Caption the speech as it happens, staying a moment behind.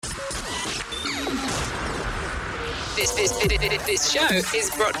This show is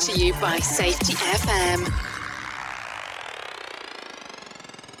brought to you by Safety FM.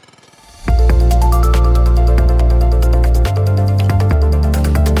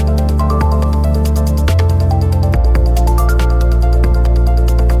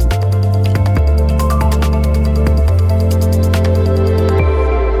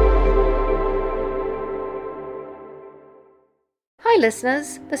 Hi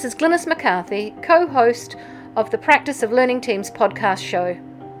listeners, this is Glynis McCarthy, co-host of the Practice of Learning Teams podcast show.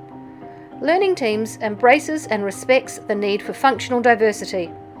 Learning Teams embraces and respects the need for functional diversity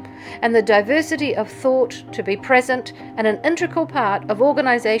and the diversity of thought to be present and an integral part of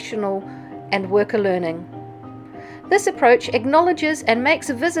organisational and worker learning. This approach acknowledges and makes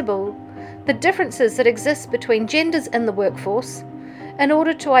visible the differences that exist between genders in the workforce in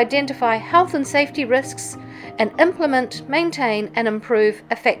order to identify health and safety risks and implement, maintain and improve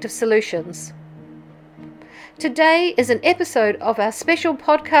effective solutions. Today is an episode of our special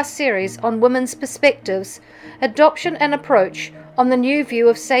podcast series on women's perspectives, adoption and approach on the new view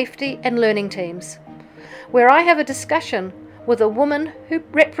of safety and learning teams, where I have a discussion with a woman who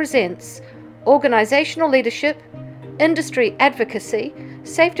represents organisational leadership, industry advocacy,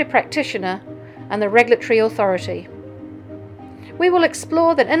 safety practitioner and the regulatory authority. We will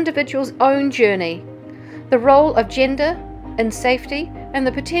explore that individual's own journey, the role of gender in safety and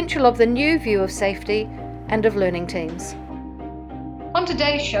the potential of the new view of safety and of learning teams. On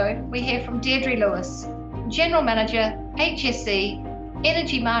today's show, we hear from Deirdre Lewis, General Manager, HSE,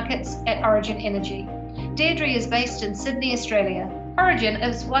 Energy Markets at Origin Energy. Deirdre is based in Sydney, Australia. Origin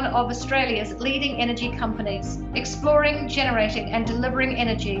is one of Australia's leading energy companies, exploring, generating and delivering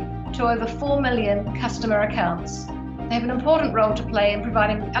energy to over 4 million customer accounts. They have an important role to play in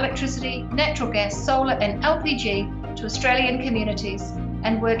providing electricity, natural gas, solar and LPG to Australian communities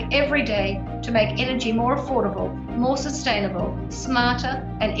and work every day to make energy more affordable, more sustainable, smarter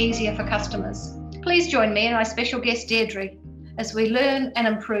and easier for customers. Please join me and my special guest Deirdre as we learn and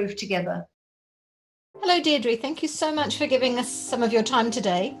improve together. Hello Deirdre, thank you so much for giving us some of your time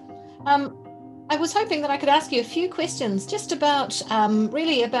today. I was hoping that I could ask you a few questions just about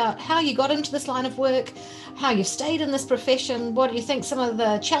really about how you got into this line of work, how you've stayed in this profession, what you think some of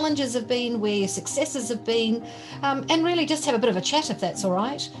the challenges have been, where your successes have been, and really just have a bit of a chat if that's all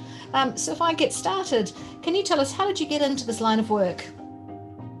right. So if I get started, can you tell us how did you get into this line of work?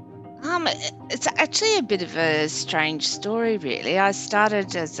 It's actually a bit of a strange story, really. I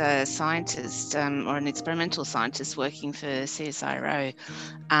started as a scientist or an experimental scientist working for CSIRO,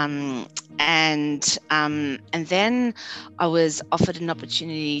 and then I was offered an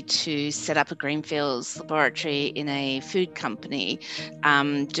opportunity to set up a greenfields laboratory in a food company,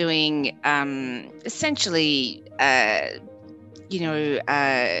 doing essentially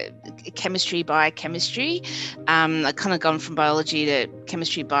chemistry, biochemistry. I kind of gone from biology to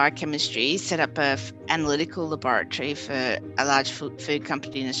chemistry, biochemistry, set up a analytical laboratory for a large food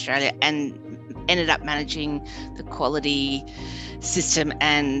company in Australia and ended up managing the quality system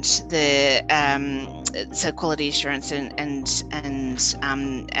and the so quality assurance and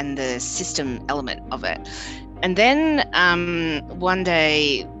the system element of it. And then one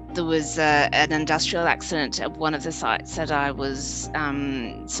day there was an industrial accident at one of the sites that I was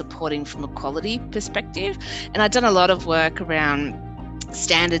supporting from a quality perspective. And I'd done a lot of work around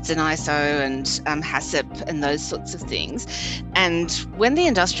standards in ISO and HACCP and those sorts of things. And when the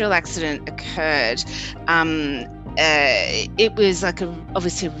industrial accident occurred, it was like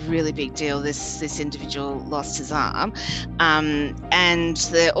obviously a really big deal. This individual lost his arm, and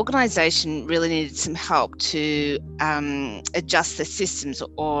the organisation really needed some help to adjust the systems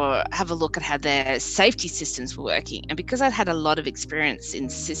or have a look at how their safety systems were working. And because I'd had a lot of experience in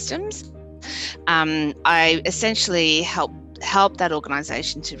systems, I essentially helped that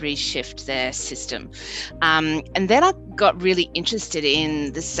organisation to reshift their system. And then I got really interested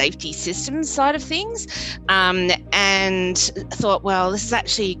in the safety systems side of things, and thought, well, this is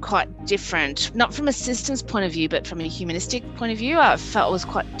actually quite different, not from a systems point of view, but from a humanistic point of view. I felt it was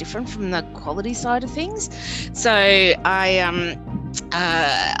quite different from the quality side of things. So I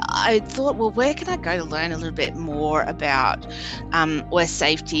thought, well, where can I go to learn a little bit more about where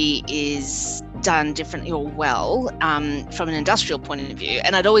safety is done differently or well from an industrial point of view?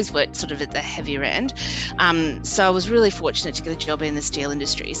 And I'd always worked sort of at the heavier end, so I was really fortunate to get a job in the steel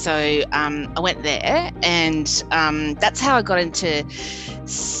industry. So I went there, and that's how I got into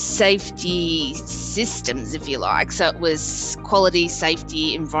safety systems, if you like. So it was quality,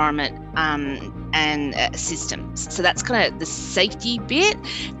 safety, environment, and systems. So that's kind of the safety bit.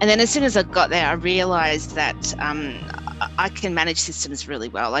 And then as soon as I got there, I realised that I can manage systems really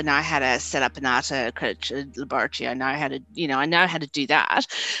well. I know how to set up an ARTA accredited laboratory. I know how to do that,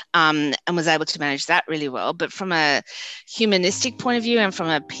 and was able to manage that really well. But from a humanistic point of view and from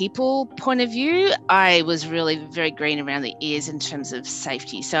a people point of view, I was really very green around the ears in terms of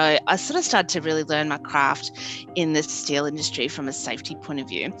safety. So I sort of started to really learn my craft in the steel industry from a safety point of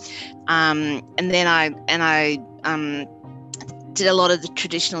view, and then I did a lot of the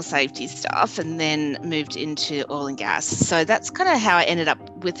traditional safety stuff and then moved into oil and gas. So that's kind of how I ended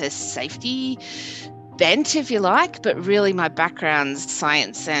up with a safety bent, if you like, but really my background's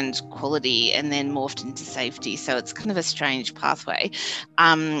science and quality and then morphed into safety. So it's kind of a strange pathway.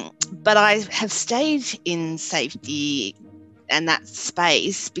 But I have stayed in safety and that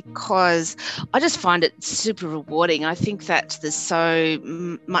space because I just find it super rewarding. I think that there's so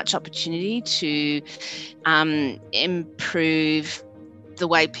much opportunity to improve the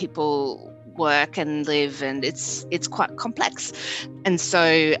way people work and live, and it's quite complex. And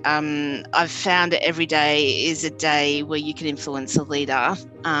so I've found that every day is a day where you can influence a leader,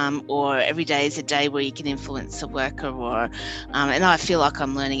 or every day is a day where you can influence a worker, or and I feel like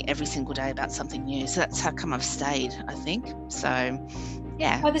I'm learning every single day about something new. So that's how come I've stayed, I think. So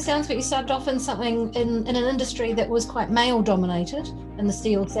yeah. By the sounds of it, you started off in something in an industry that was quite male dominated in the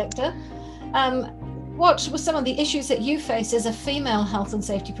steel sector. What were some of the issues that you faced as a female health and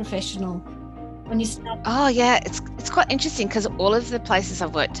safety professional when you started? Oh yeah, it's quite interesting because all of the places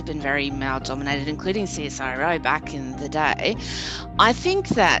I've worked have been very male dominated, including CSIRO back in the day. I think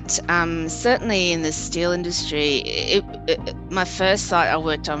that certainly in the steel industry, my first site I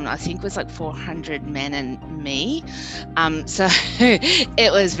worked on, I think was like 400 men and me. So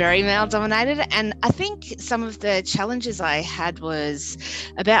it was very male dominated. And I think some of the challenges I had was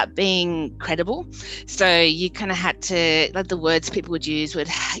about being credible. So you kind of had to, like the words people would use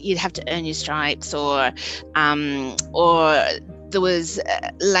you'd have to earn your stripes, or there was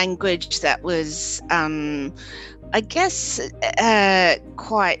language that was, I guess,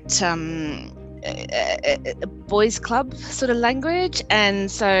 quite a boys' club sort of language.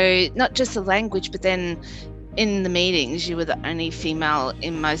 And so not just the language, but then in the meetings, you were the only female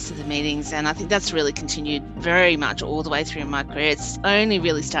in most of the meetings. And I think that's really continued very much all the way through my career. It's only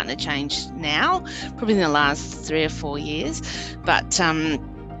really starting to change now, probably in the last 3 or 4 years. But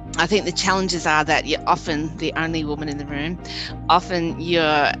I think the challenges are that you're often the only woman in the room. Often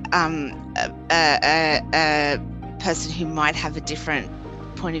you're a person who might have a different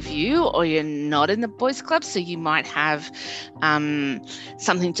point of view, or you're not in the boys' club, so you might have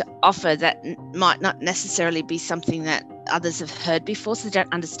something to offer that might not necessarily be something that others have heard before, so they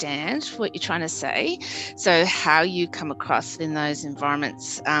don't understand what you're trying to say. So how you come across in those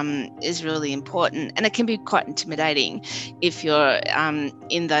environments is really important, and it can be quite intimidating if you're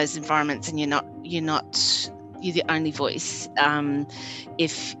in those environments and you're the only voice.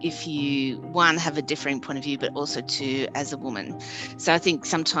 If you, one, have a differing point of view, but also two, as a woman. So I think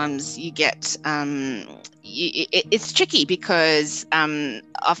sometimes you get, it's tricky because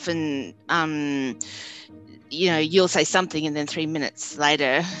often, you'll say something and then 3 minutes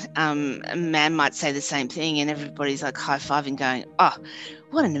later, a man might say the same thing and everybody's like high-fiving going, oh,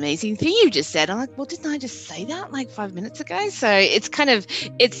 what an amazing thing you just said. I'm like, well, didn't I just say that like 5 minutes ago? So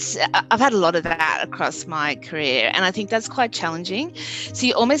I've had a lot of that across my career, and I think that's quite challenging. So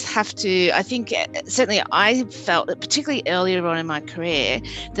you almost have to, I think, certainly I felt, particularly earlier on in my career,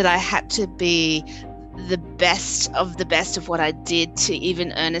 that I had to be the best of what I did to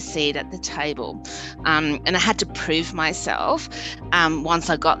even earn a seat at the table. And I had to prove myself once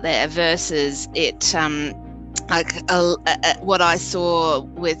I got there, versus it, what I saw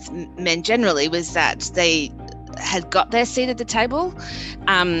with men generally was that they had got their seat at the table.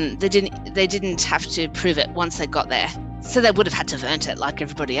 They didn't have to prove it once they got there. So they would have had to have earned it like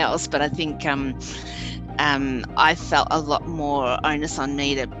everybody else. But I think I felt a lot more onus on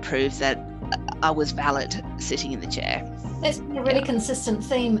me to prove that I was valid sitting in the chair. That's been a really consistent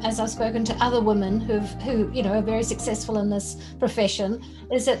theme as I've spoken to other women who are very successful in this profession,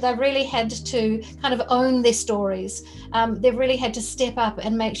 is that they've really had to kind of own their stories. They've really had to step up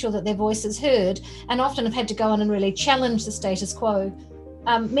and make sure that their voice is heard, and often have had to go on and really challenge the status quo.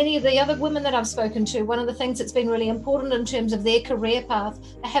 Many of the other women that I've spoken to, one of the things that's been really important in terms of their career path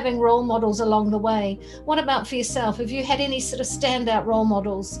are having role models along the way. What about for yourself? Have you had any sort of standout role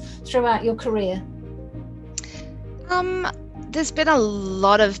models throughout your career? There's been a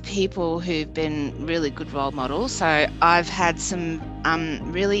lot of people who've been really good role models. So I've had some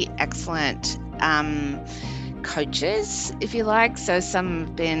really excellent coaches, if you like. So some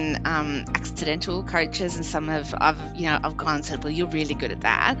have been accidental coaches, and some I've gone and said, well, you're really good at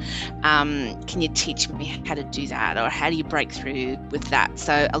that. Can you teach me how to do that, or how do you break through with that?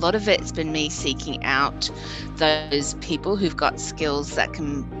 So a lot of it's been me seeking out those people who've got skills that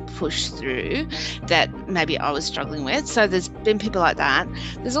can push through that maybe I was struggling with. So there's been people like that.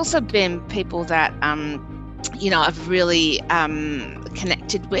 There's also been people that I've really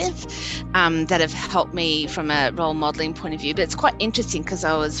connected with that have helped me from a role modelling point of view. But it's quite interesting because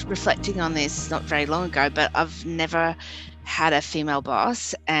I was reflecting on this not very long ago, but I've never had a female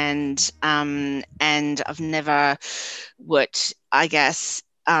boss, and I've never worked, I guess,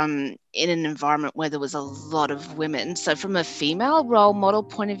 in an environment where there was a lot of women. So from a female role model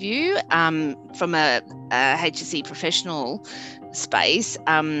point of view, from a HSE professional space,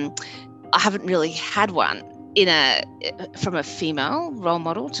 I haven't really had one from a female role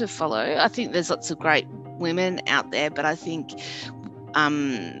model to follow. I think there's lots of great women out there, but I think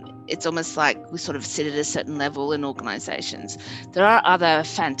it's almost like we sort of sit at a certain level in organisations. There are other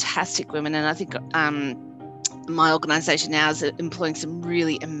fantastic women, and I think my organisation now is employing some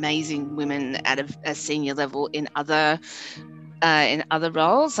really amazing women at a senior level in other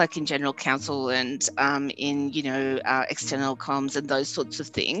roles, like in general counsel and in external comms and those sorts of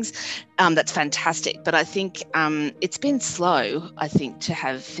things. That's fantastic. But I think it's been slow, I think, to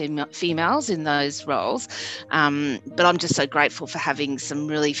have females in those roles. But I'm just so grateful for having some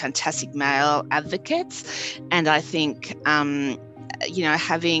really fantastic male advocates. And I think, having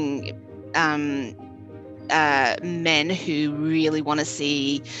men who really want to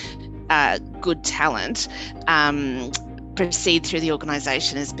see good talent proceed through the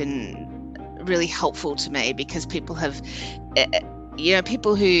organisation has been really helpful to me, because people have,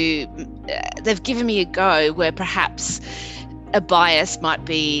 people who they've given me a go where perhaps a bias might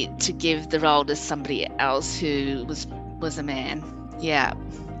be to give the role to somebody else who was a man. Yeah.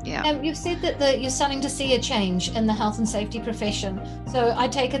 You've said that you're starting to see a change in the health and safety profession. So I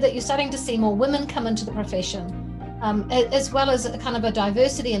take it that you're starting to see more women come into the profession, as well as a kind of a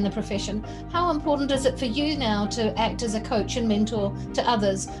diversity in the profession. How important is it for you now to act as a coach and mentor to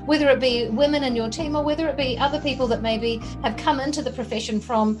others, whether it be women in your team or whether it be other people that maybe have come into the profession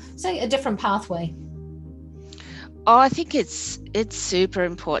from, say, a different pathway? Oh, I think it's super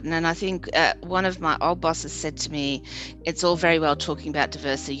important. And I think one of my old bosses said to me, it's all very well talking about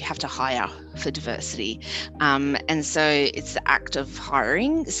diversity, you have to hire for diversity. And so it's the act of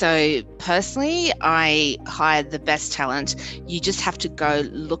hiring. So personally, I hired the best talent. You just have to go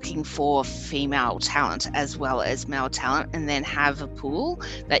looking for female talent as well as male talent, and then have a pool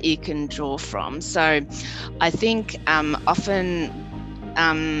that you can draw from. So I think often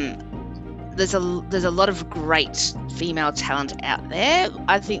there's a lot of great female talent out there.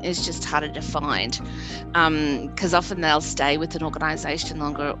 I think it's just harder to find, because often they'll stay with an organisation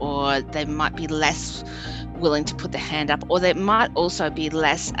longer, or they might be less willing to put their hand up, or they might also be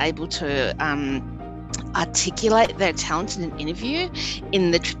less able to articulate their talent in an interview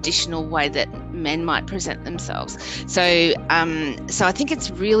in the traditional way that men might present themselves. So I think it's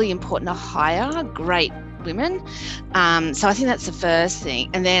really important to hire great women. So I think that's the first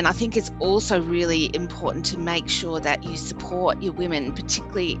thing. And then I think it's also really important to make sure that you support your women,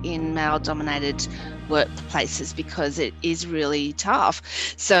 particularly in male-dominated workplaces, because it is really tough.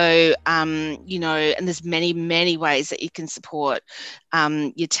 So, and there's many, many ways that you can support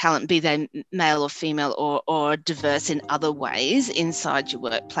your talent, be they male or female or diverse in other ways inside your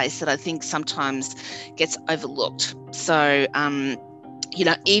workplace, that I think sometimes gets overlooked. So,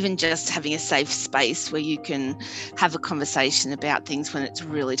 even just having a safe space where you can have a conversation about things when it's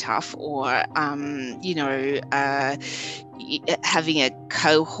really tough, or, having a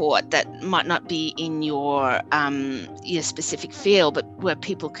cohort that might not be in your specific field, but where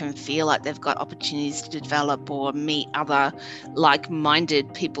people can feel like they've got opportunities to develop or meet other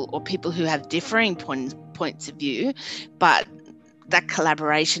like-minded people, or people who have differing points of view, but that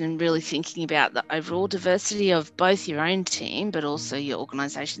collaboration and really thinking about the overall diversity of both your own team but also your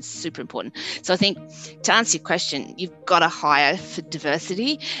organisation is super important. So I think, to answer your question, you've got to hire for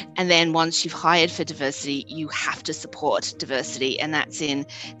diversity, and then once you've hired for diversity, you have to support diversity, and that's in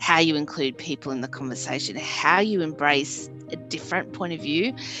how you include people in the conversation, how you embrace a different point of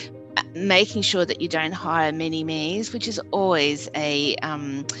view, making sure that you don't hire mini-me's, which is always a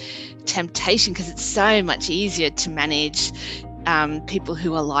temptation, because it's so much easier to manage people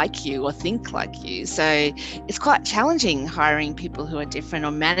who are like you or think like you. So it's quite challenging hiring people who are different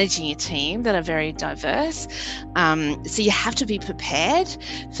or managing a team that are very diverse. So you have to be prepared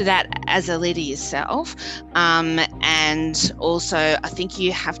for that as a leader yourself. And also, I think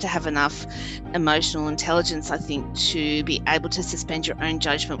you have to have enough emotional intelligence, I think, to be able to suspend your own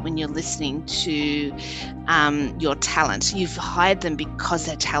judgment when you're listening to your talent. You've hired them because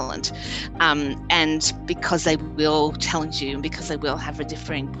they're talent, and because they will challenge you and because they will have a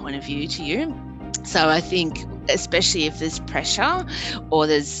differing point of view to you. So I think, especially if there's pressure or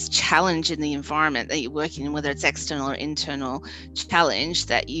there's challenge in the environment that you're working in, whether it's external or internal challenge,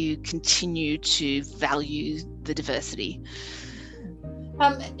 that you continue to value the diversity.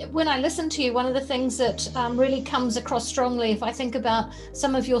 When I listen to you, one of the things that really comes across strongly, if I think about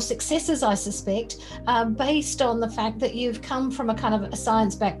some of your successes, I suspect, based on the fact that you've come from a kind of a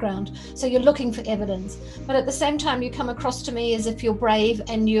science background. So you're looking for evidence, but at the same time, you come across to me as if you're brave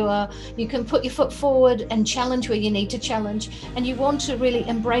and you can put your foot forward and challenge where you need to challenge. And you want to really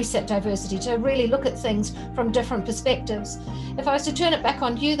embrace that diversity, to really look at things from different perspectives. If I was to turn it back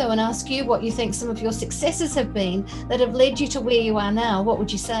on you, though, and ask you what you think some of your successes have been that have led you to where you are now, what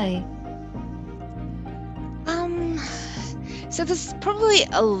would you say? So there's probably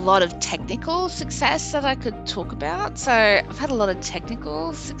a lot of technical success that I could talk about. So I've had a lot of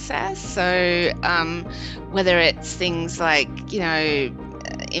technical success. So whether it's things like,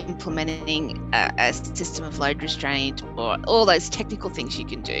 implementing a system of load restraint or all those technical things you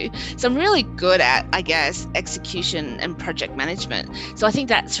can do. So I'm really good at, I guess, execution and project management. So I think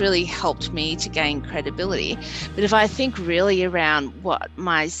that's really helped me to gain credibility. But if I think really around what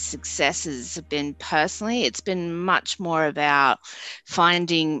my successes have been personally, it's been much more about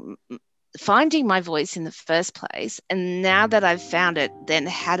finding my voice in the first place. And now that I've found it, then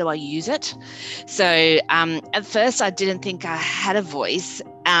how do I use it? So at first I didn't think I had a voice,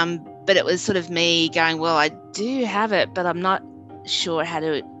 but it was sort of me going, well, I do have it, but I'm not sure how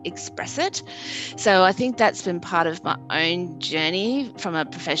to express it. So I think that's been part of my own journey from a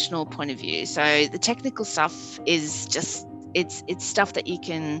professional point of view. So the technical stuff is just, it's stuff that you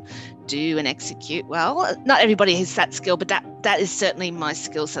can do and execute well. Not everybody has that skill, but that is certainly my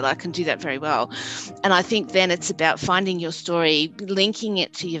skill set. I can do that very well. And I think then it's about finding your story, linking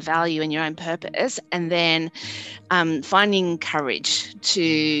it to your value and your own purpose, and then finding courage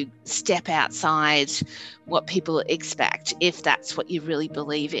to step outside what people expect if that's what you really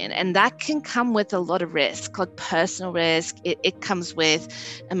believe in. And that can come with a lot of risk, like personal risk. It comes with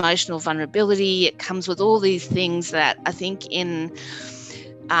emotional vulnerability. It comes with all these things that I think in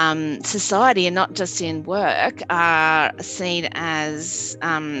society and not just in work are seen as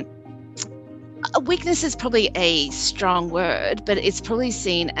a weakness is probably a strong word, but it's probably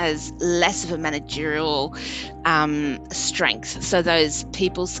seen as less of a managerial strength. So those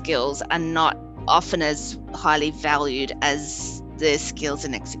people skills are not often as highly valued as the skills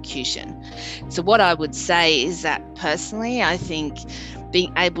in execution. So what I would say is that personally, I think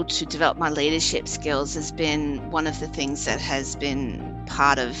being able to develop my leadership skills has been one of the things that has been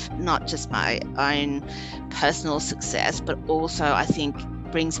part of not just my own personal success, but also I think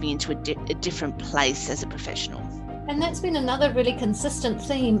brings me into a different place as a professional. And that's been another really consistent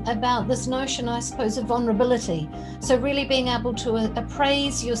theme about this notion, I suppose, of vulnerability. So really being able to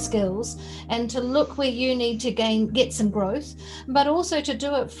appraise your skills and to look where you need to get some growth, but also to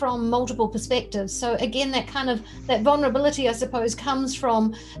do it from multiple perspectives. So again, that vulnerability, I suppose, comes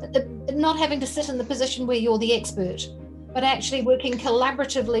from not having to sit in the position where you're the expert, but actually working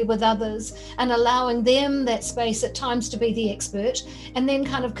collaboratively with others and allowing them that space at times to be the expert, and then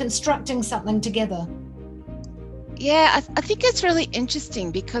kind of constructing something together. Yeah, I think it's really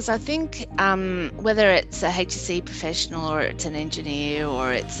interesting because I think whether it's a HSE professional or it's an engineer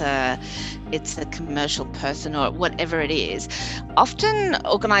or it's a commercial person or whatever it is, often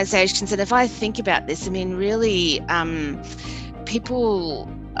organisations, and if I think about this, I mean, really people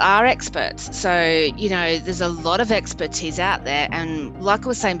are experts. So, there's a lot of expertise out there. And like I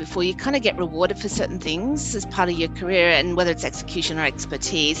was saying before, you kind of get rewarded for certain things as part of your career. And whether it's execution or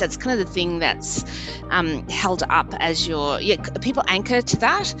expertise, that's kind of the thing that's held up as people anchor to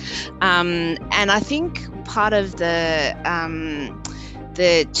that. And I think part of the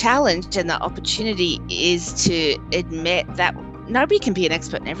challenge and the opportunity is to admit that nobody can be an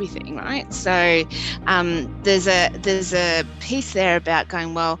expert in everything, right? So there's a piece there about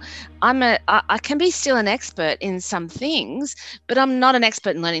going, well, I can be still an expert in some things, but I'm not an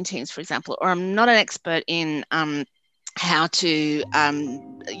expert in learning teams, for example, or I'm not an expert in how to, I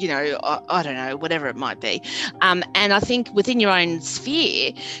don't know, whatever it might be. And I think within your own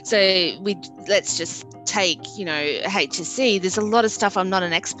sphere, so let's just take, HSC, there's a lot of stuff I'm not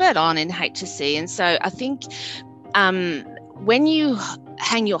an expert on in HSC. And so I think when you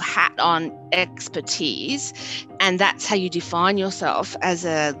hang your hat on expertise and that's how you define yourself as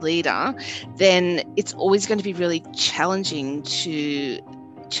a leader, then it's always going to be really challenging to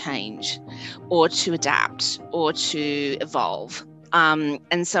change or to adapt or to evolve.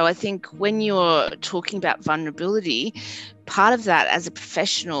 And so I think when you're talking about vulnerability, part of that as a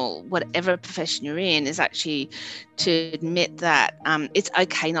professional, whatever profession you're in, is actually to admit that it's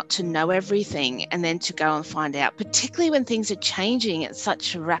okay not to know everything, and then to go and find out, particularly when things are changing at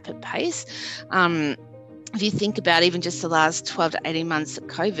such a rapid pace. If you think about even just the last 12 to 18 months of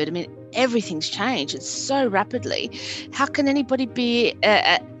COVID, I mean, everything's changed. It's so rapidly. How can anybody be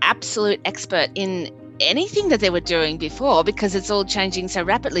an absolute expert in anything that they were doing before, because it's all changing so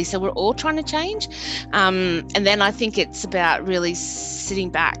rapidly? So we're all trying to change. And then I think it's about really sitting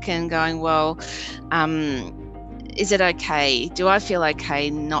back and going, well, is it okay? Do I feel okay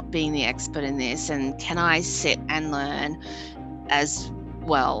not being the expert in this? And can I sit and learn as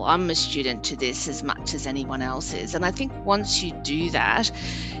well? I'm a student to this as much as anyone else is. And I think once you do that,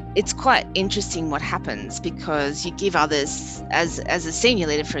 it's quite interesting what happens, because you give others, as a senior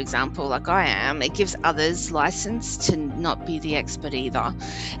leader, for example, like I am, it gives others license to not be the expert either.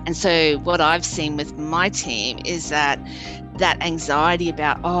 And so what I've seen with my team is that anxiety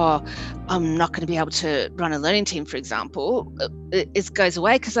about, I'm not going to be able to run a learning team, for example, it goes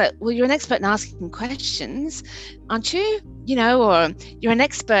away, because well, you're an expert in asking questions, aren't you? Or you're an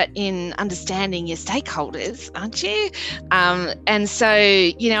expert in understanding your stakeholders, aren't you? And so,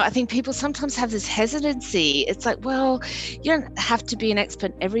 I think people sometimes have this hesitancy. It's like, well, you don't have to be an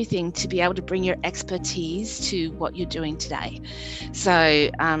expert in everything to be able to bring your expertise to what you're doing today. So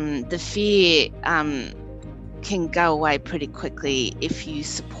the fear can go away pretty quickly if you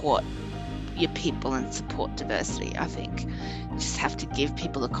support your people and support diversity. I think you just have to give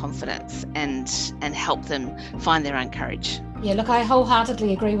people the confidence and help them find their own courage. Yeah, look, I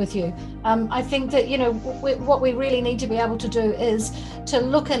wholeheartedly agree with you. I think that, what we really need to be able to do is to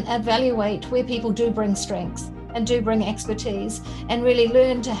look and evaluate where people do bring strengths and do bring expertise, and really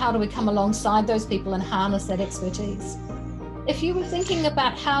learn to how do we come alongside those people and harness that expertise. If you were thinking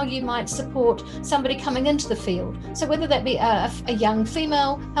about how you might support somebody coming into the field, so whether that be a young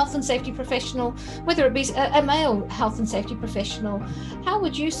female health and safety professional, whether it be a male health and safety professional, how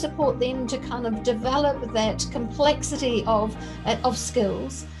would you support them to kind of develop that complexity of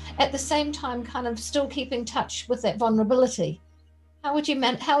skills, at the same time kind of still keep in touch with that vulnerability? How would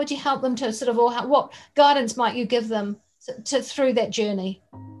you help them to sort of, or what guidance might you give them through that journey?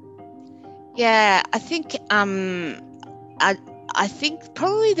 Yeah, I think I think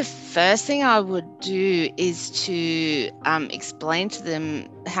probably the first thing I would do is to explain to them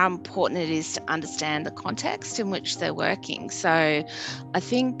how important it is to understand the context in which they're working. So I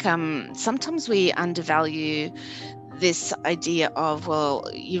think sometimes we undervalue this idea of, well,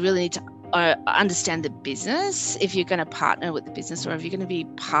 you really need to understand the business. If you're going to partner with the business, or if you're going to be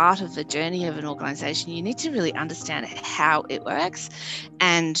part of the journey of an organisation, you need to really understand how it works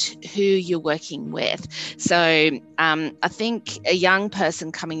and who you're working with. So I think a young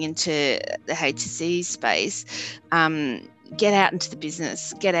person coming into the HSC space, get out into the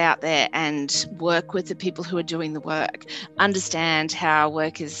business, get out there and work with the people who are doing the work, understand how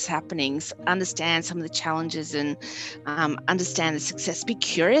work is happening, understand some of the challenges, and understand the success. Be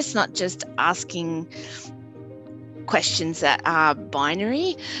curious, not just asking questions that are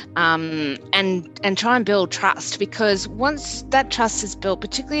binary, and try and build trust, because once that trust is built,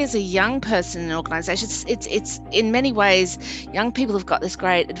 particularly as a young person in an organisation, it's in many ways, young people have got this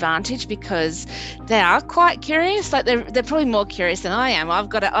great advantage because they are quite curious. Like they're probably more curious than I am. I've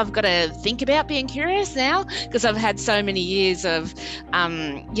got to think about being curious now because I've had so many years of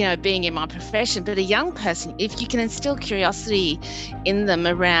being in my profession. But a young person, if you can instill curiosity in them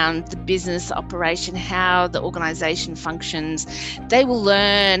around the business operation, how the organisation functions, they will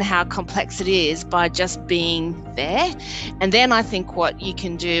learn how complex it is by just being there. And then I think what you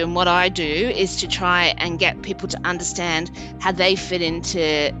can do, and what I do, is to try and get people to understand how they fit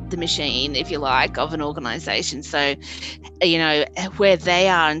into the machine, if you like, of an organisation. So, where they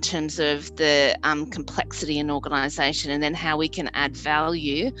are in terms of the complexity in organisation, and then how we can add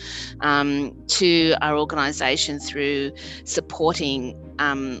value to our organisation through supporting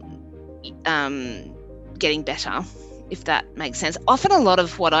getting better, if that makes sense. Often a lot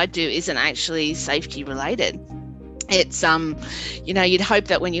of what I do isn't actually safety related. It's, you'd hope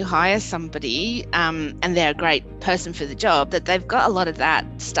that when you hire somebody and they're a great person for the job, that they've got a lot of that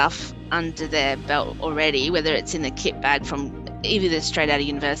stuff under their belt already, whether it's in the kit bag from either straight out of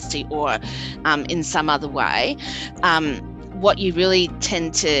university or in some other way. What you really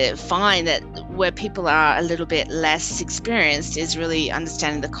tend to find that where people are a little bit less experienced is really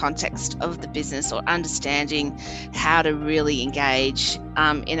understanding the context of the business, or understanding how to really engage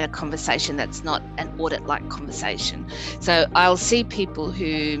in a conversation that's not an audit-like conversation. So I'll see people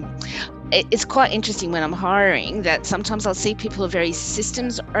who, it's quite interesting when I'm hiring that sometimes I'll see people who are very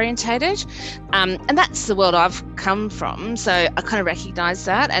systems orientated, and that's the world I've come from. So I kind of recognize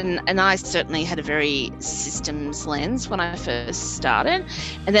that, and I certainly had a very systems lens when I first started.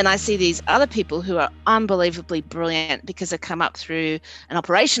 And then I see these other people who are unbelievably brilliant because they come up through an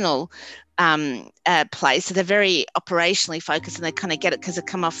operational place. So they're very operationally focused, and they kind of get it because they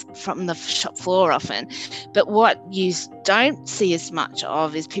come off from the shop floor often. But what you don't see as much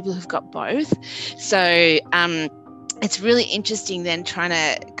of is people who've got both. So it's really interesting then trying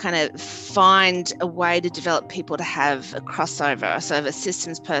to kind of find a way to develop people to have a crossover. So if a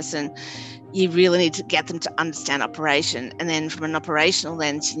systems person, you really need to get them to understand operation. And then from an operational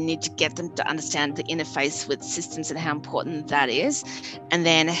lens, you need to get them to understand the interface with systems and how important that is. And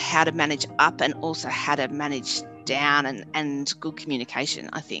then how to manage up, and also how to manage down, and good communication,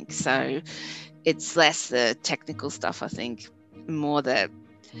 I think. So it's less the technical stuff, I think, more the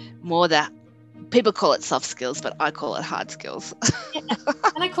people call it soft skills, but I call it hard skills.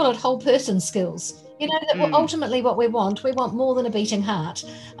 And I call it whole person skills. That ultimately what we want more than a beating heart.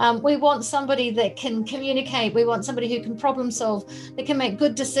 We want somebody that can communicate. We want somebody who can problem solve, that can make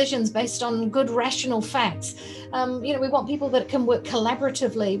good decisions based on good rational facts. We want people that can work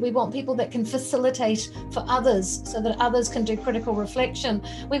collaboratively. We want people that can facilitate for others so that others can do critical reflection.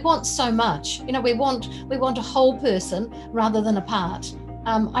 We want so much. We want a whole person rather than a part.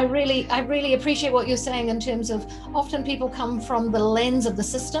 I really appreciate what you're saying in terms of often people come from the lens of the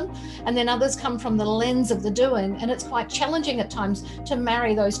system, and then others come from the lens of the doing, and it's quite challenging at times to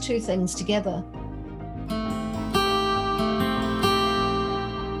marry those two things together.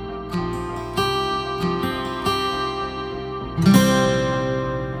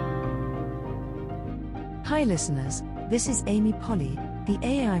 Hi listeners, this is Amy Polly, the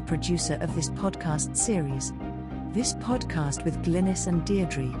AI producer of this podcast series. This podcast with Glynis and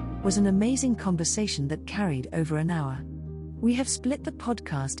Deirdre was an amazing conversation that carried over an hour. We have split the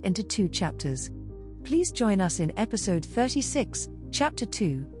podcast into 2 chapters. Please join us in episode 36, chapter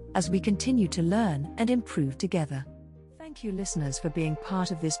 2, as we continue to learn and improve together. Thank you listeners for being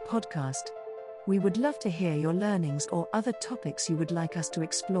part of this podcast. We would love to hear your learnings or other topics you would like us to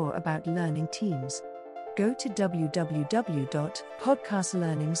explore about learning teams. Go to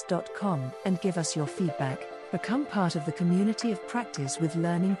www.podcastlearnings.com and give us your feedback. Become part of the community of practice with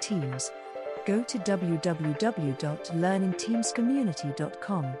learning teams. Go to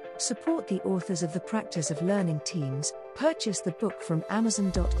www.learningteamscommunity.com. Support the authors of the practice of learning teams, purchase the book from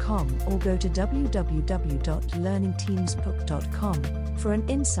Amazon.com, or go to www.learningteamsbook.com for an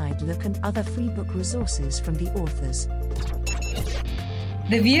inside look and other free book resources from the authors.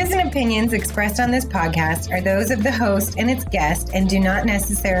 The views and opinions expressed on this podcast are those of the host and its guest and do not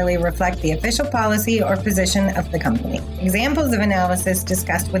necessarily reflect the official policy or position of the company. Examples of analysis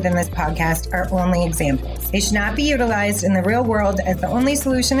discussed within this podcast are only examples. They should not be utilized in the real world as the only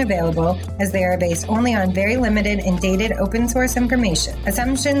solution available, as they are based only on very limited and dated open source information.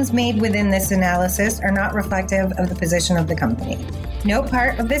 Assumptions made within this analysis are not reflective of the position of the company. No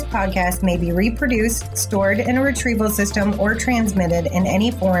part of this podcast may be reproduced, stored in a retrieval system, or transmitted in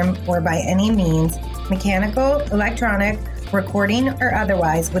any form or by any means, mechanical, electronic, recording, or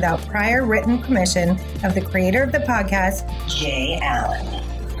otherwise, without prior written permission of the creator of the podcast, Jay Allen.